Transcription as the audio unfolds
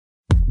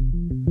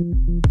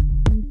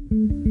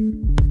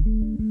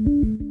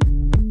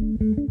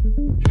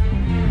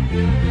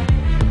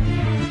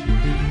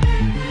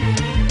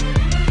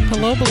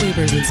Hello,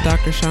 believers. It's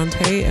Dr.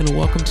 Shantae, and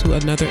welcome to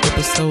another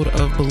episode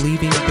of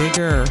Believing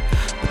Bigger,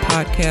 the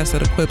podcast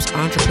that equips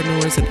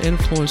entrepreneurs and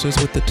influencers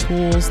with the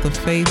tools, the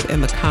faith,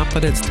 and the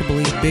confidence to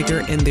believe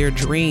bigger in their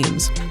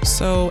dreams.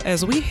 So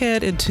as we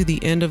head into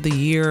the end of the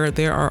year,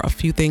 there are a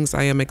few things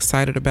I am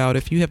excited about.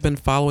 If you have been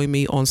following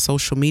me on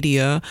social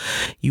media,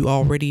 you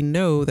already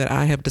know that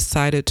I have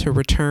decided to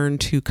return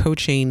to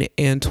coaching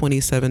in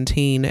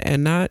 2017,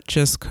 and not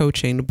just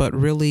coaching, but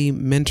really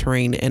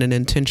mentoring in an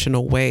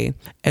intentional way.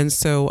 And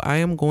so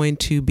I am going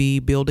to be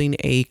building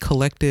a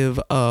collective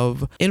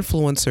of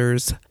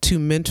influencers to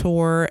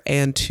mentor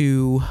and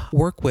to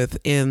work with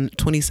in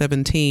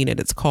 2017, and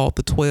it's called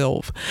The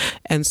 12.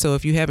 And so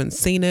if you haven't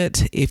seen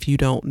it, if you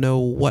don't know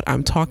what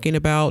I'm talking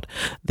about,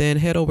 then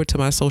head over to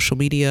my social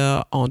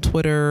media on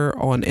Twitter,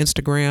 on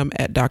Instagram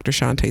at Dr.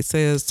 Shantae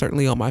Says,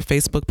 certainly on my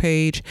Facebook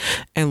page,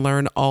 and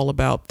learn all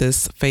about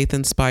this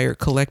faith-inspired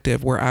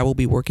collective where I will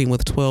be working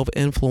with 12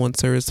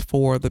 influencers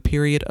for the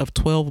period of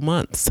 12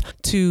 months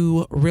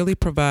to really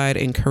provide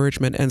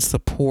encouragement and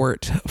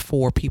support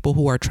for people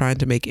who are trying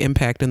to make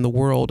impact in the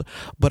world,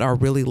 but are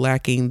really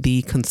lacking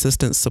the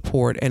consistent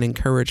support and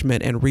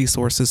encouragement and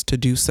resources to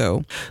do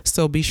so.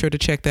 So be sure to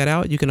check that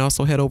out. You can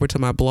also head over to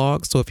my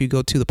blog. So if you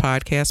go to the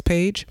podcast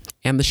page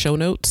and the show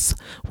notes,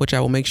 which I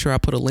will make sure I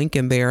put a link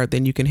in there,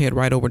 then you can head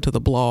right over to the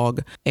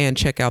blog and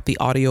check out the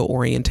audio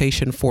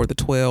orientation for the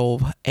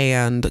 12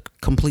 and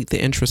complete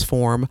the interest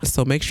form.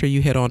 So make sure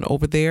you head on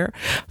over there,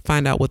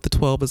 find out what the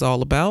 12 is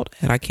all about,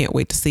 and I can't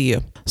wait to see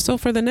you. So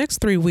for the next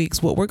 3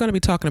 weeks, what we're going to be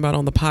talking about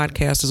on the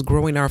podcast is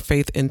growing our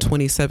faith in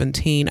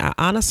 2017. I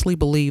honestly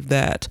believe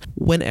that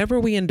whenever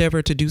we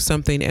endeavor to do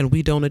something and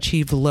we don't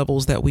achieve the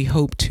levels that we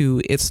hope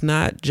to, it's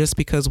not just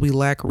because we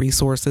lack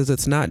resources.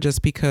 It's not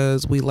just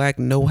because we lack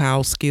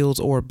know-how, skills,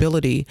 or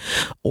ability,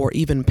 or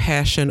even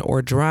passion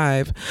or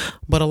drive.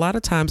 But a lot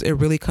of times it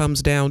really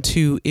comes down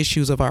to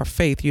issues of our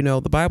faith. You know,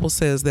 the Bible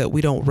says that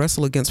we don't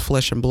wrestle against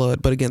flesh and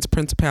blood, but against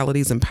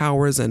principalities and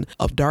powers and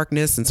of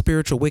darkness and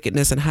spiritual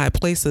wickedness in high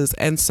places.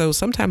 And so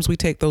sometimes we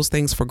take those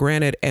things for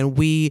granted, and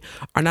we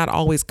are not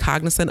always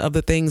cognizant of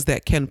the things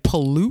that can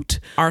pollute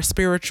our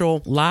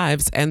spiritual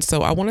lives. And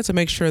so I wanted to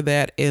make sure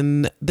that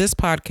in this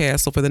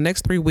podcast, so for the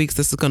next 3 weeks,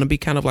 this is going to be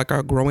kind of like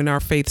our Growing Our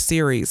Faith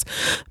series,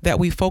 that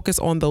we focus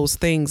on those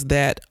things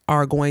that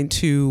are going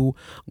to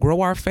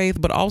grow our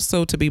faith, but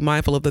also to be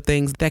mindful of the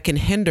things that can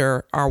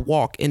hinder our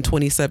walk in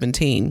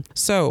 2017.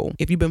 So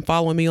if you've been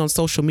following me on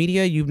social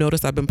media, you've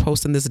noticed I've been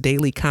posting this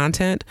daily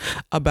content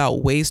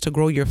about ways to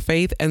grow your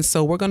faith. And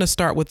so we're going to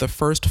start with the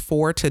first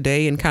 4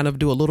 today and kind of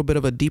do a little bit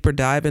of a deeper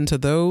dive into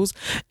those.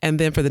 And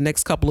then for the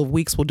next couple of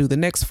weeks, we'll do the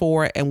next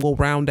 4 and we'll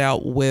round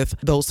out with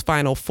those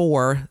final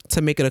 4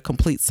 to make it a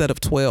complete set of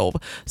 12.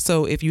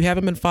 So if you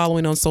haven't been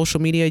following on social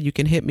media, you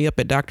can hit me up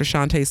at Dr.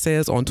 Shantae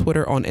Says on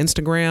Twitter, on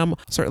Instagram,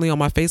 certainly on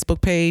my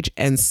Facebook page,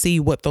 and see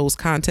what those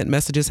content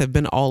messages have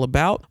been all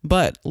about.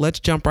 But let's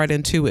jump right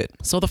into it.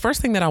 So the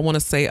first thing that I want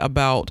to say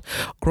about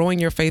growing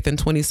your faith in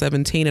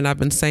 2017, and I've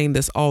been saying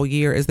this all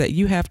year, is that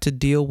you have to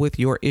deal with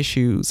your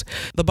issues.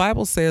 The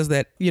Bible says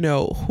that,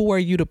 who are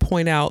you to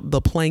point out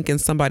the plank in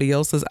somebody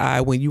else's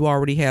eye when you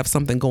already have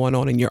something going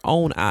on in your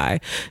own eye?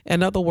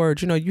 In other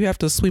words, you have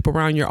to sweep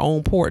around your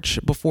own porch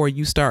before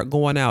you start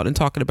going out and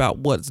talking about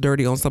what's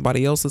dirty on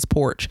somebody else's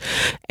porch.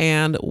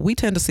 And we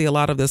tend to see a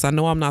lot of this. I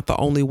know I'm not the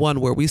only one,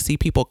 where we see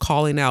people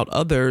calling out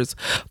others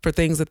for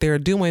things that they're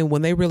doing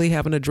when they really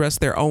haven't addressed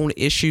their own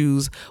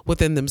issues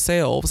within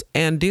themselves.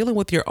 And dealing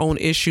with your own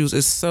issues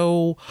is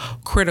so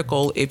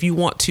critical if you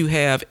want to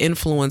have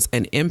influence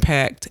and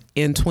impact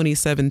in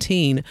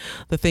 2017.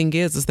 The thing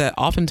is that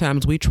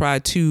oftentimes we try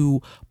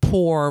to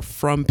pour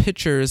from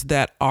pitchers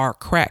that are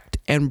cracked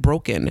and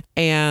broken.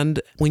 And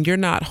when you're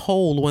not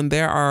whole, when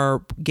there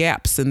are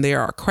gaps and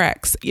there are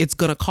cracks, it's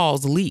going to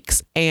cause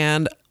leaks.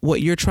 And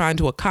what you're trying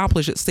to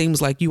accomplish, it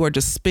seems like you are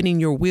just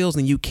spinning your wheels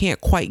and you can't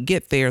quite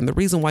get there. And the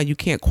reason why you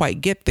can't quite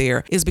get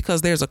there is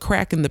because there's a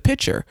crack in the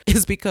pitcher.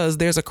 It's because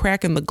there's a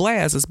crack in the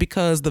glass. It's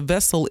because the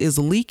vessel is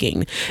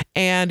leaking.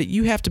 And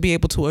you have to be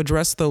able to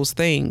address those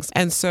things.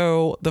 And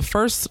so the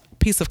first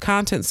piece of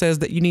content says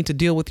that you need to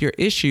deal with your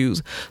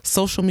issues.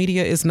 Social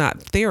media is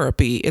not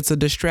therapy. It's a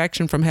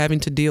distraction from having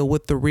to deal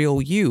with the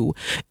real you.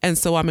 And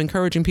so I'm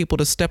encouraging people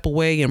to step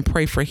away and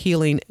pray for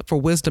healing, for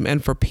wisdom,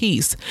 and for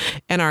peace.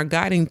 And our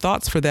guiding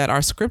thoughts for that,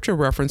 our scripture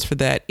reference for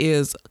that,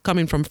 is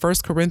coming from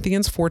 1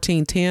 Corinthians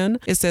 14:10.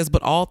 It says,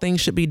 "But all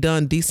things should be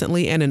done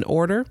decently and in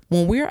order."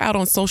 When we're out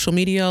on social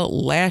media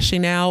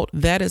lashing out,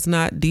 that is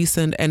not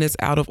decent and it's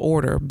out of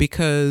order,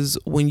 because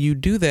when you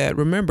do that,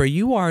 remember,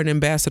 you are an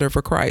ambassador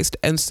for Christ.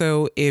 And so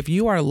if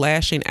you are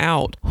lashing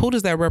out, who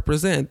does that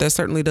represent? That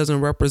certainly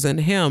doesn't represent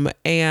him.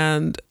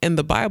 And in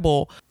the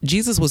Bible,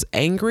 Jesus was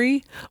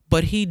angry,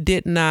 but he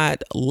did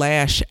not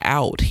lash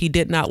out. He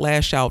did not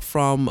lash out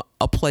from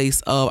a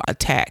place of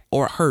attack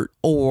or hurt,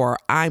 or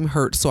I'm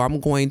hurt, so I'm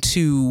going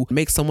to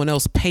make someone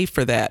else pay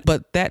for that.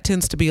 But that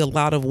tends to be a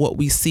lot of what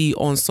we see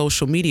on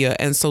social media.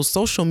 And so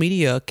social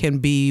media can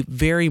be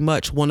very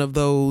much one of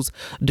those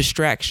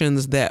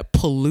distractions that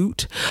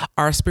pollute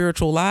our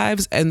spiritual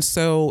lives. And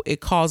so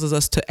it causes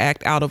us to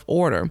act out of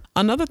order.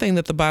 Another thing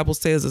that the Bible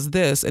says is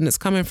this, and it's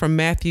coming from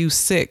Matthew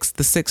 6,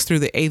 the 6th through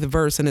the 8th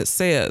verse. And it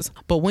says,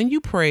 "But when you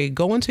pray,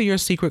 go into your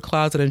secret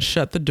closet and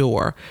shut the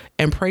door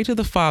and pray to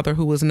the Father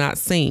who is not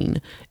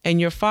seen. And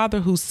your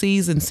Father who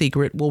sees in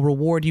secret will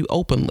reward you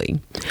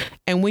openly.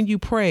 And when you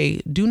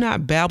pray, do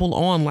not babble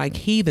on like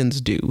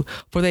heathens do,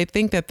 for they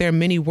think that their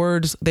many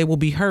words they will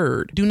be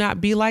heard. Do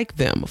not be like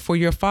them, for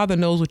your Father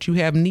knows what you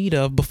have need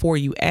of before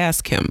you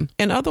ask him."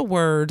 In other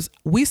words,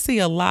 we see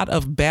a lot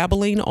of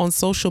babbling on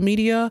social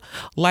media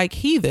like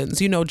heathens,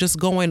 just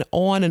going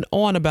on and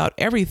on about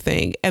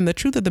everything. And the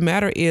truth of the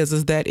matter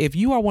is that if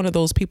you are one of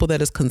those people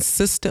that is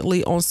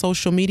consistently on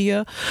social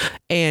media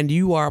and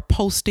you are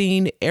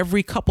posting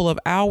every couple of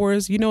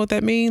hours, you know what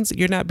that means?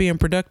 You're not being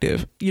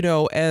productive.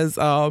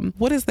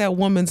 What is that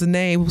woman's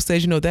name who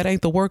says, that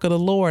ain't the work of the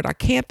Lord? I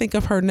can't think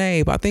of her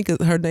name. I think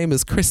her name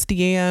is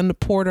Christiane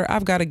Porter.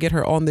 I've got to get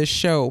her on this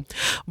show.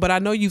 But I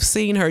know you've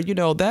seen her,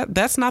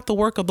 that's not the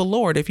work of the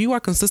Lord. If you are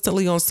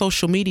consistently on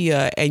social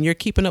media and you're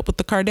keeping up with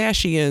the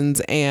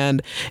Kardashians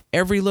and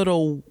every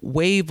little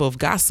wave of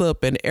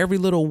gossip and every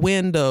little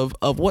wind of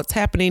what's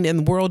happening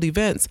in world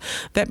events,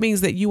 that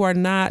means that you are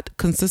not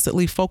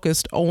consistently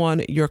focused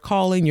on your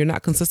calling. You're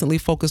not consistently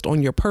focused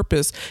on your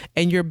purpose,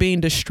 and you're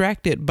being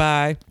distracted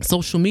by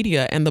social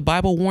media. And the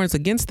Bible warns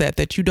against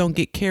that you don't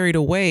get carried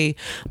away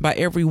by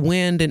every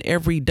wind and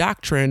every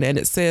doctrine. And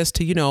it says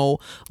to,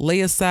 lay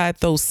aside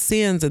those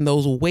sins and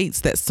those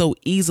weights that so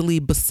easily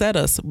beset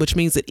us, which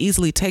means it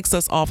easily takes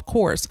us off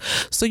course.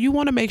 So you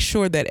want to make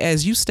sure that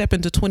as you step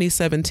into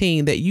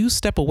 2017, that you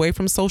step away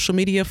from social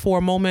media for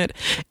a moment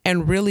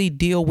and really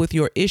deal with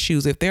your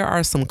issues. If there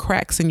are some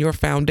cracks in your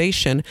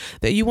foundation,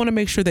 that you want to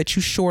make sure that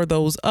you shore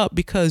those up,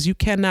 because you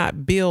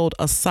cannot build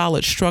a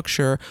solid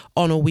structure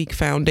on a weak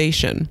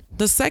foundation.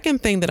 The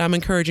second thing that I'm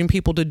encouraging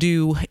people to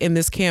do in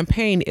this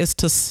campaign is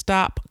to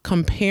stop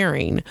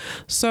comparing.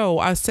 So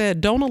I said,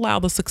 don't allow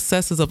the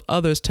successes of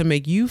others to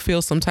make you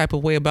feel some type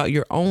of way about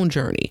your own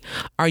journey.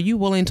 Are you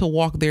willing to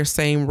walk their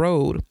same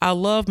road? I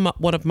love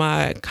one of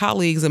my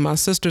colleagues and my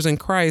sisters in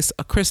Christ,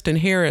 Kristen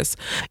Harris.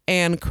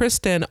 And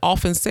Kristen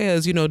often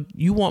says,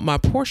 you want my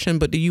portion,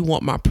 but do you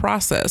want my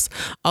process?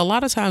 A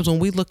lot of times when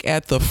we look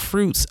at the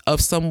fruits of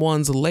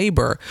someone's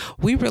labor,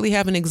 we really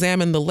haven't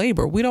examined the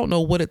labor. We don't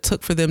know what it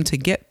took for them to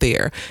get there.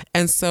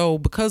 And so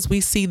because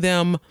we see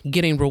them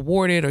getting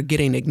rewarded or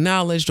getting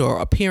acknowledged or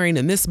appearing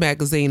in this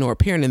magazine or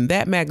appearing in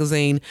that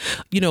magazine,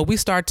 we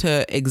start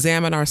to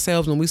examine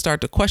ourselves and we start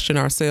to question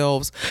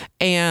ourselves.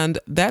 And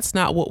that's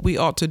not what we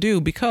ought to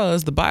do,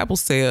 because the Bible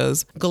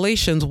says,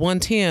 Galatians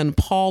 1:10,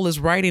 Paul is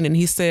writing and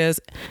he says,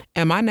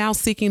 "Am I now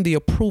seeking the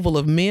approval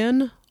of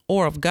men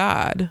or of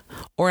God?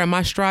 Or am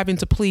I striving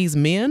to please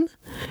men?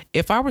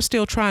 If I were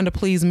still trying to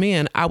please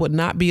men, I would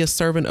not be a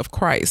servant of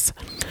Christ."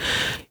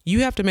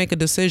 You have to make a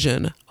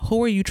decision.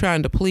 Who are you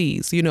trying to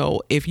please?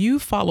 If you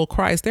follow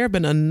Christ, there have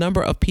been a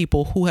number of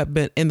people who have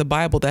been in the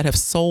Bible that have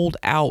sold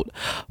out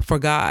for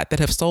God, that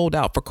have sold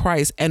out for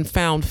Christ and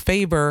found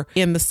favor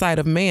in the sight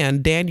of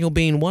man. Daniel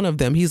being one of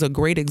them. He's a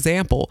great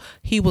example.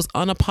 He was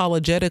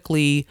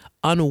unapologetically,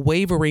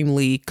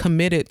 unwaveringly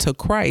committed to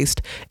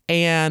Christ,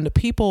 and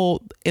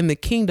people in the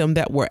kingdom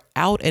that were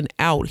out and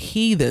out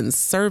heathens,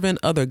 serving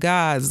other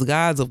gods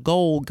of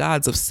gold,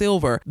 gods of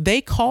silver, they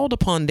called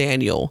upon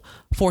Daniel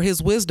for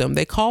his wisdom.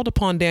 They called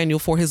upon Daniel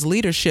for his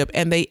leadership,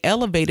 and they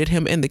elevated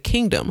him in the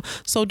kingdom.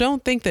 So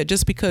don't think that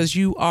just because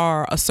you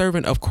are a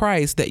servant of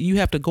Christ that you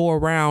have to go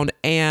around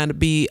and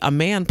be a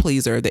man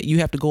pleaser, that you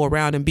have to go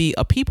around and be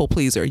a people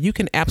pleaser. You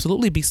can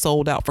absolutely be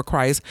sold out for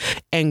Christ,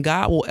 and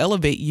God will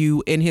elevate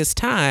you in his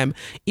time,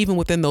 even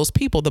within those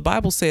people. The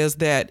Bible says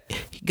that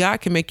God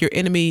can make your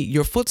enemy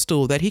your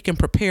footstool, that he can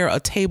prepare a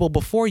table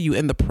before you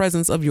in the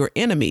presence of your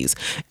enemies.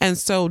 And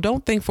so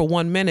don't think for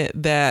 1 minute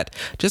that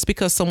just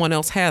because someone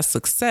else has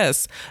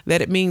success,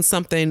 that it means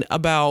something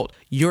about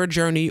your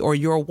journey or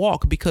your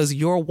walk, because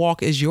your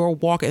walk is your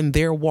walk and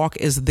their walk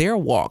is their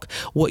walk.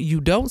 What you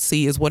don't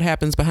see is what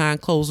happens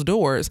behind closed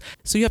doors.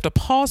 So you have to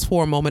pause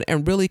for a moment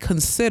and really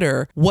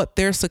consider what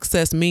their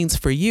success means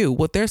for you.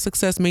 What their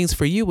success means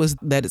for you is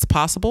that it's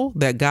possible,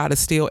 that God is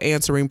still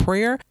answering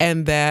prayer,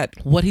 and that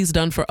what he's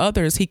done for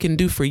others, he can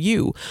do for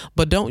you.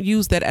 But don't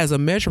use that as a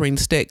measuring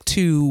stick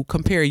to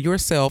compare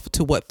yourself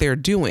to what they're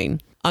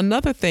doing.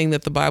 Another thing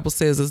that the Bible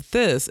says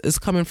is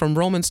coming from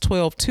Romans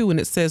 12:2, and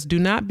it says, "Do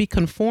not be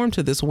conformed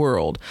to this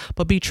world,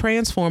 but be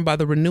transformed by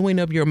the renewing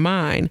of your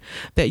mind,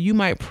 that you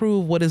might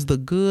prove what is the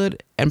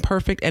good and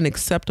perfect and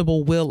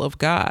acceptable will of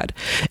God."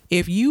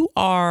 If you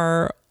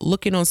are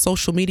looking on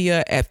social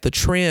media at the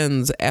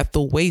trends, at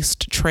the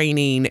waist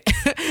training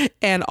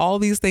and all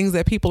these things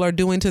that people are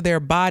doing to their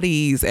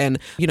bodies and,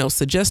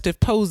 suggestive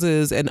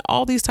poses and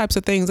all these types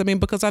of things. I mean,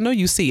 because I know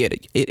you see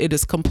it. It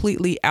is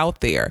completely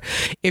out there.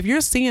 If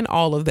you're seeing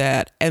all of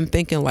that and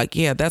thinking like,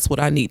 yeah, that's what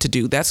I need to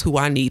do, that's who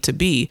I need to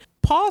be,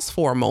 pause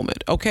for a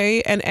moment,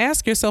 okay? And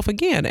ask yourself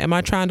again, am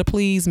I trying to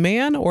please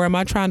man or am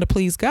I trying to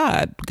please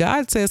God?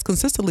 God says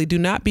consistently, do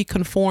not be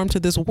conformed to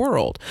this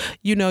world.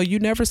 You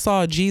never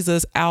saw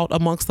Jesus out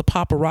amongst the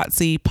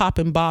paparazzi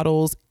popping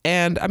bottles.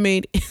 And I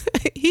mean,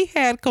 he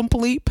had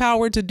complete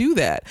power to do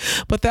that,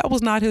 but that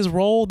was not his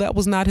role. That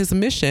was not his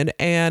mission.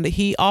 And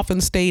he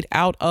often stayed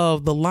out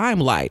of the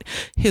limelight.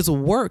 His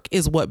work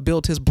is what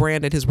built his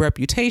brand and his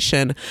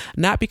reputation,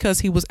 not because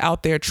he was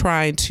out there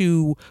trying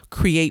to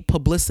create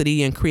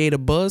publicity and create a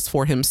buzz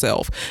for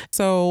himself.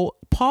 So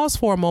pause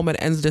for a moment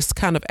and just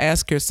kind of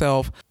ask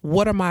yourself,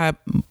 what are my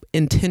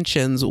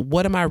intentions?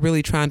 What am I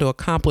really trying to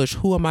accomplish?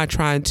 Who am I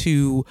trying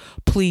to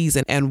please?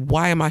 And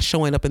why am I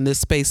showing up in this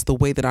space the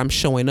way that I'm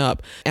showing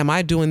up? Am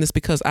I doing this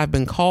because I've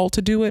been called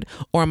to do it?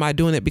 Or am I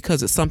doing it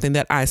because it's something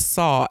that I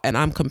saw and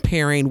I'm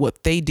comparing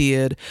what they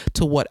did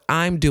to what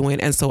I'm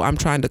doing? And so I'm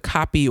trying to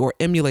copy or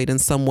emulate in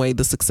some way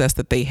the success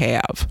that they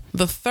have.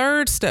 The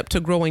third step to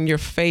growing your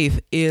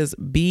faith is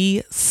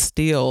be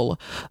still.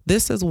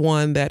 This is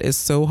one that is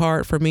so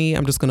hard for me.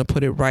 I'm just going to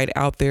put it right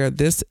out there.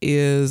 This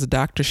is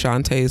Dr.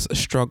 Shantae's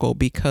struggle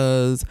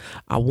because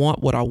I want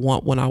what I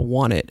want when I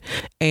want it.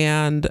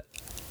 And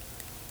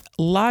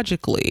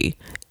logically,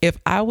 if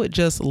I would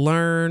just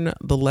learn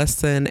the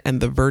lesson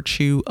and the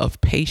virtue of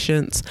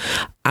patience,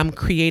 I'm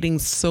creating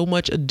so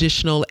much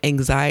additional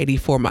anxiety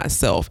for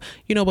myself.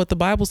 But the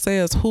Bible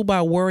says, who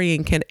by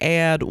worrying can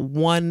add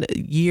 1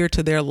 year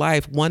to their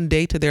life, 1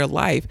 day to their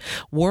life.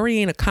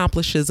 Worrying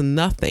accomplishes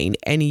nothing.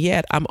 And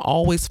yet I'm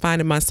always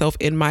finding myself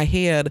in my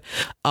head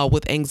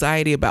with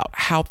anxiety about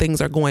how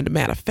things are going to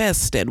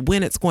manifest and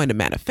when it's going to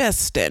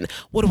manifest and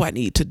what do I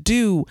need to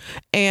do?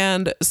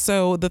 And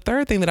so the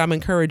third thing that I'm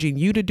encouraging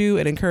you to do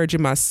and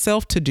encouraging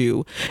myself to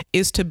do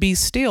is to be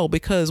still,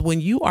 because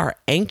when you are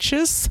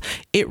anxious,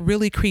 it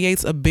really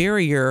creates a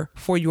barrier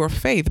for your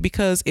faith.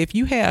 Because if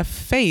you have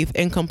faith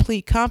and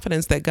complete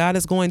confidence that God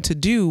is going to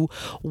do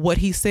what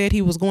he said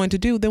he was going to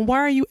do, then why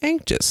are you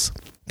anxious?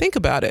 Think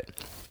about it.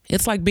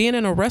 It's like being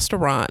in a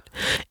restaurant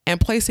and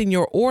placing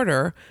your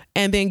order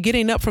and then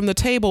getting up from the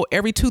table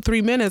every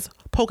 2-3 minutes,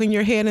 poking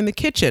your head in the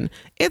kitchen.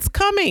 It's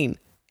coming.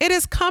 It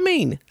is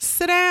coming.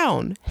 Sit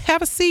down,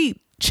 have a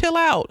seat. Chill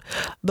out.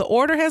 The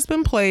order has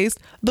been placed.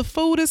 The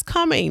food is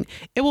coming.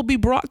 It will be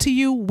brought to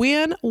you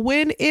when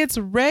it's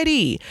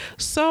ready.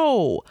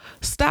 So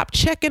stop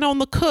checking on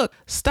the cook.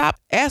 Stop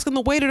asking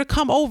the waiter to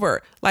come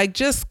over.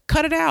 Just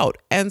cut it out.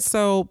 And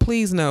so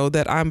please know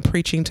that I'm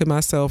preaching to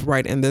myself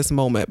right in this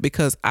moment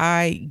because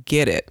I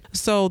get it.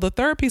 So the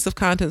third piece of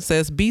content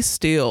says, be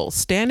still.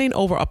 Standing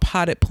over a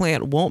potted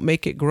plant won't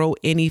make it grow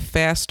any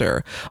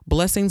faster.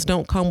 Blessings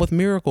don't come with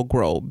miracle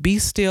grow. Be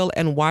still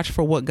and watch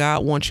for what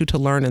God wants you to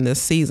learn in this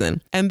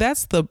season. And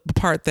that's the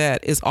part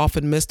that is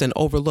often missed and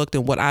overlooked.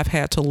 And what I've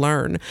had to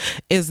learn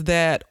is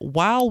that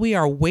while we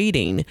are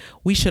waiting,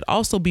 we should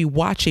also be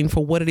watching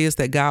for what it is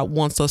that God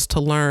wants us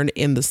to learn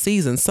in the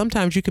season.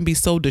 Sometimes you can be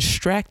so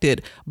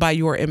distracted by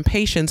your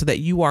impatience that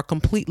you are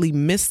completely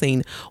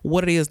missing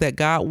what it is that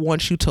God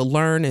wants you to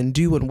learn and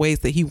do in ways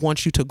that he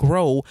wants you to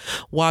grow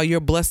while your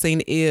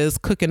blessing is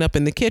cooking up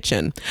in the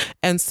kitchen.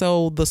 And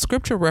so the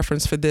scripture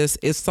reference for this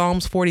is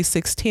Psalms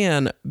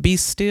 46:10. Be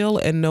still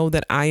and know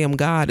that I am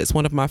God. It's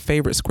one of my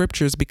favorite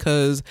scriptures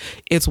because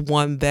it's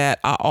one that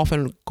I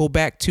often go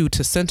back to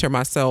center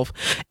myself.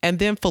 And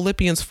then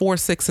Philippians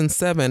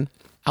 4:6-7.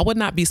 I would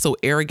not be so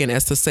arrogant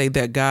as to say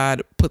that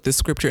God put this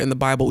scripture in the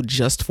Bible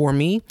just for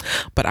me,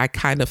 but I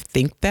kind of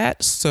think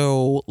that.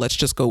 So let's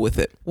just go with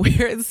it.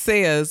 Where it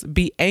says,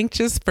 be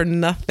anxious for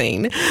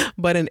nothing,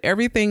 but in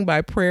everything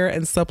by prayer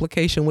and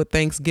supplication with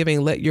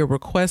thanksgiving, let your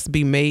requests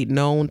be made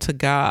known to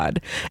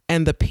God.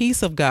 And the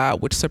peace of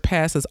God, which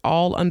surpasses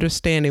all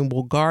understanding,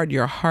 will guard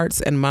your hearts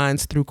and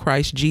minds through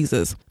Christ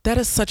Jesus. That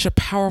is such a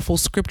powerful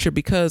scripture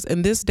because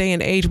in this day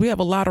and age, we have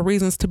a lot of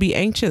reasons to be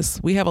anxious.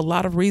 We have a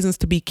lot of reasons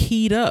to be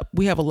keyed up.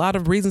 We have a lot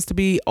of reasons to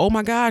be, oh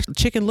my gosh,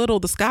 Chicken Little,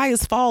 the sky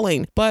is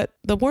falling. But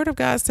the word of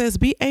God says,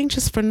 be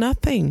anxious for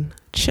nothing.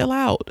 Chill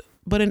out.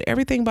 But in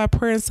everything by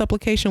prayer and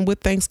supplication with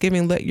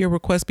thanksgiving, let your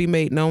requests be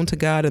made known to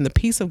God. And the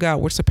peace of God,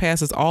 which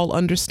surpasses all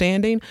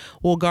understanding,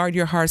 will guard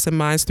your hearts and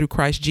minds through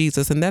Christ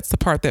Jesus. And that's the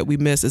part that we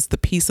miss, is the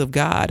peace of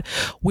God.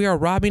 We are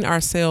robbing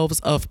ourselves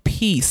of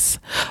peace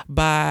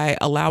by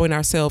allowing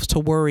ourselves to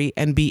worry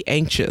and be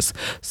anxious.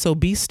 So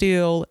be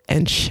still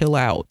and chill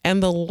out.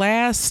 And the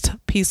last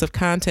piece of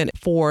content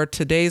for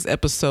today's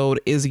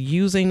episode is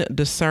using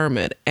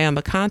discernment. And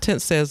the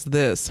content says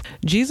this: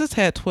 Jesus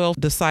had 12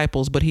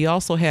 disciples, but he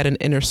also had an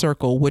inner circle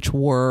circle, which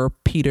were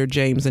Peter,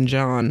 James, and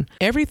John.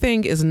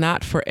 Everything is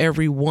not for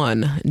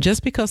everyone.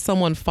 Just because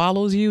someone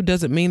follows you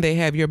doesn't mean they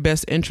have your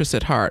best interest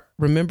at heart.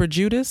 Remember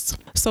Judas?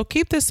 So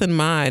keep this in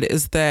mind,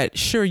 is that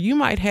sure, you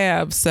might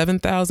have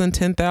 7,000,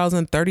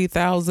 10,000,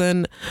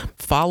 30,000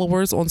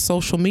 followers on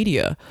social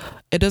media.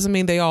 It doesn't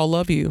mean they all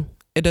love you.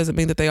 It doesn't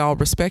mean that they all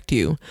respect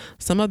you.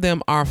 Some of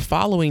them are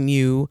following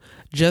you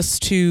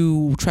just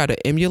to try to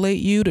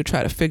emulate you, to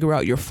try to figure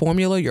out your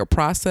formula, your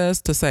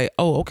process, to say,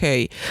 oh,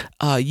 okay,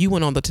 you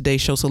went on the Today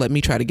Show, so let me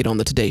try to get on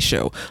the Today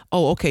Show.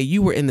 Oh, okay,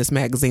 you were in this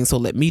magazine, so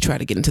let me try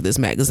to get into this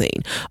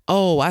magazine.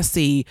 Oh, I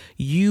see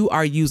you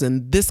are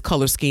using this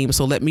color scheme,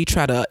 so let me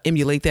try to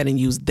emulate that and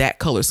use that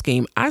color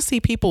scheme. I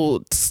see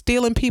people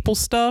stealing people's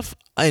stuff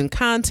and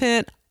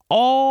content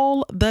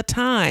all the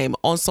time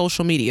on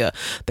social media.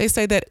 They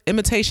say that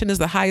imitation is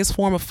the highest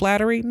form of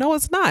flattery. No,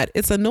 it's not.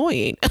 It's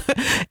annoying.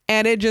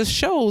 And it just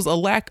shows a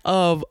lack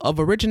of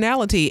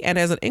originality. And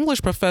as an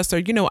English professor,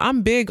 you know,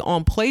 I'm big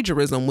on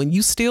plagiarism. When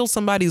you steal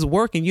somebody's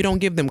work and you don't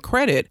give them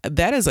credit,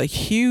 that is a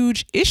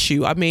huge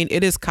issue. I mean,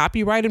 it is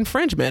copyright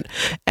infringement.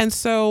 And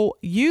so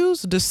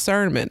use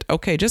discernment.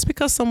 Okay, just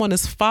because someone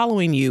is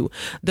following you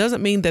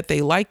doesn't mean that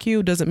they like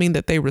you, doesn't mean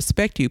that they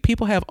respect you.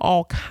 People have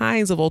all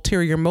kinds of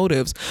ulterior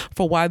motives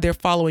for why they're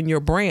following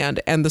your brand.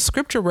 And the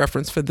scripture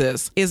reference for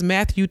this is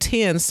Matthew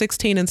 10,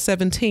 16 and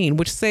 17,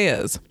 which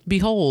says,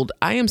 "Behold,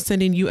 I am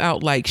sending you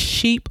out like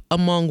sheep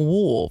among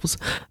wolves.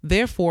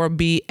 Therefore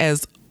be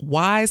as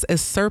wise as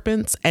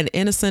serpents and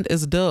innocent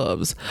as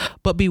doves.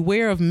 But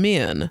beware of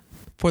men,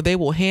 for they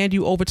will hand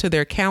you over to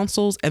their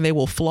councils and they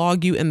will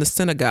flog you in the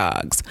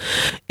synagogues."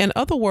 In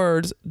other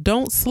words,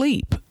 don't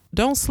sleep.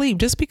 Don't sleep.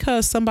 Just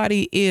because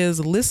somebody is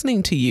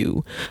listening to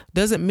you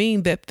doesn't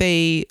mean that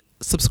they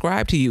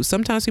subscribe to you.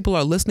 Sometimes people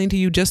are listening to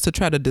you just to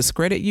try to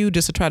discredit you,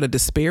 just to try to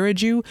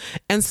disparage you.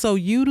 And so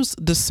use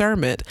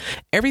discernment.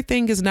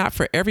 Everything is not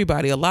for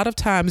everybody. A lot of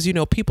times, you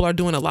know, people are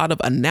doing a lot of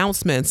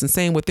announcements and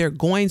saying what they're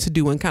going to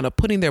do and kind of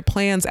putting their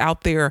plans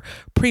out there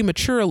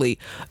prematurely.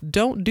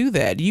 Don't do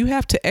that. You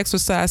have to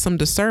exercise some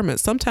discernment.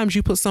 Sometimes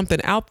you put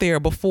something out there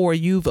before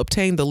you've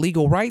obtained the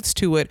legal rights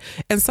to it,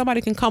 and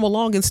somebody can come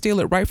along and steal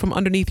it right from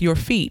underneath your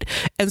feet.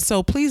 And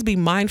so please be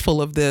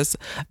mindful of this,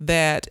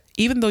 that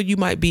even though you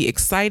might be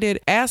excited,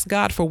 ask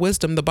God for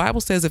wisdom. The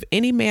Bible says, if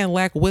any man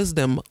lack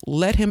wisdom,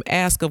 let him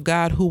ask of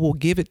God, who will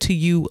give it to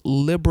you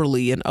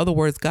liberally. In other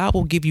words, God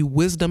will give you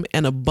wisdom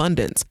and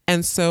abundance.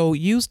 And so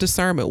use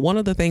discernment. One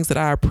of the things that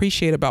I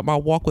appreciate about my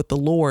walk with the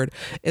Lord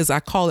is I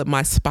call it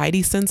my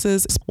spidey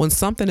senses. When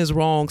something is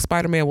wrong,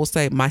 Spider-Man will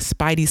say, my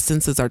spidey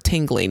senses are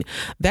tingling.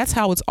 That's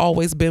how it's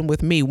always been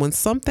with me. When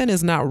something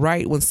is not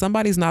right, when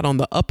somebody's not on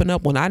the up and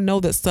up, when I know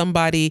that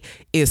somebody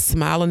is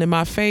smiling in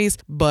my face,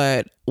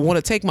 but want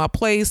to take my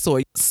place,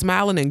 or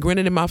smiling and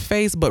grinning in my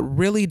face, but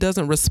really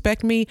doesn't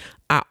respect me,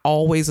 I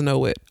always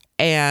know it.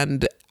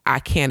 And I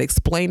can't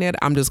explain it.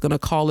 I'm just going to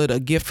call it a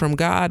gift from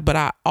God. But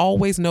I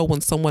always know when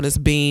someone is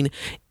being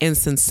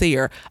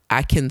insincere.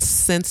 I can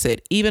sense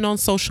it. Even on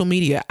social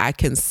media, I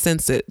can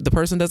sense it. The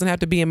person doesn't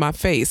have to be in my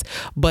face,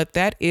 but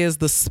that is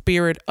the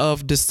spirit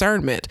of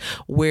discernment,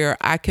 where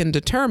I can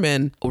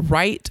determine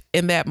right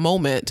in that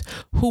moment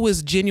who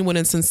is genuine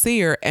and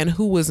sincere and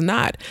who is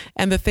not.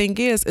 And the thing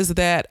is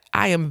that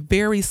I am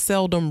very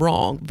seldom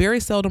wrong,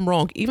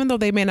 even though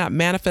they may not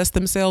manifest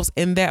themselves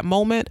in that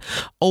moment.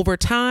 Over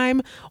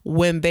time,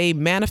 when they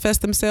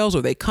manifest themselves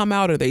or they come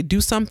out or they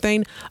do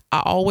something,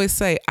 I always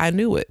say, I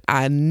knew it.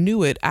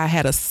 I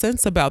had a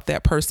sense about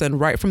that person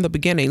right from the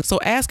beginning. So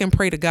ask and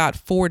pray to God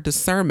for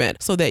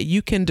discernment so that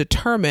you can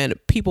determine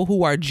people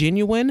who are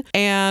genuine,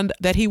 and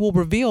that he will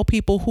reveal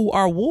people who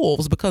are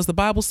wolves, because the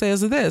Bible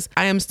says this,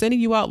 I am sending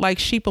you out like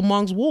sheep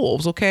amongst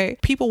wolves. Okay.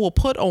 People will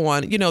put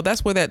on,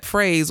 that's where that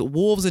phrase,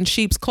 wolves in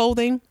sheep's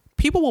clothing.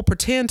 People will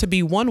pretend to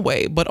be one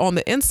way, but on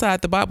the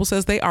inside, the Bible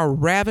says they are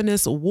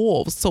ravenous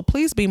wolves. So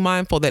please be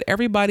mindful that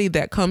everybody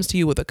that comes to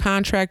you with a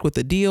contract, with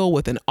a deal,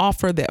 with an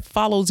offer, that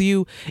follows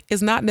you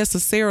is not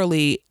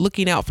necessarily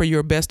looking out for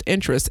your best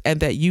interest,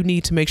 and that you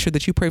need to make sure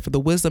that you pray for the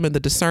wisdom and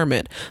the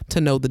discernment to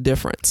know the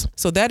difference.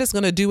 So that is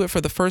going to do it for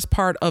the first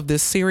part of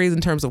this series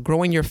in terms of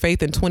growing your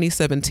faith in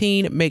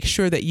 2017. Make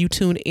sure that you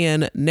tune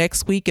in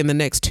next week and the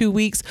next 2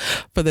 weeks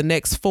for the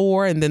next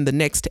 4 and then the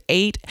next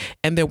 8.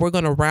 And then we're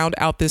going to round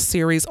out this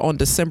series on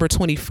December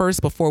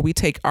 21st before we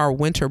take our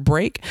winter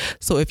break.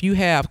 So if you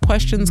have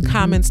questions,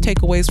 comments,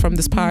 takeaways from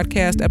this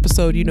podcast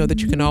episode, you know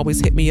that you can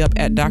always hit me up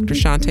at Dr.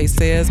 Shante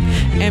Says,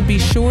 and be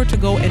sure to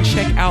go and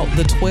check out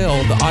the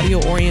 12. The audio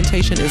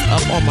orientation is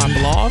up on my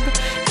blog.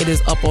 It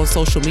is up on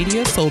social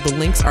media. So the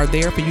links are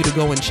there for you to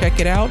go and check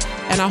it out.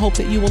 And I hope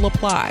that you will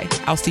apply.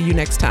 I'll see you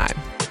next time.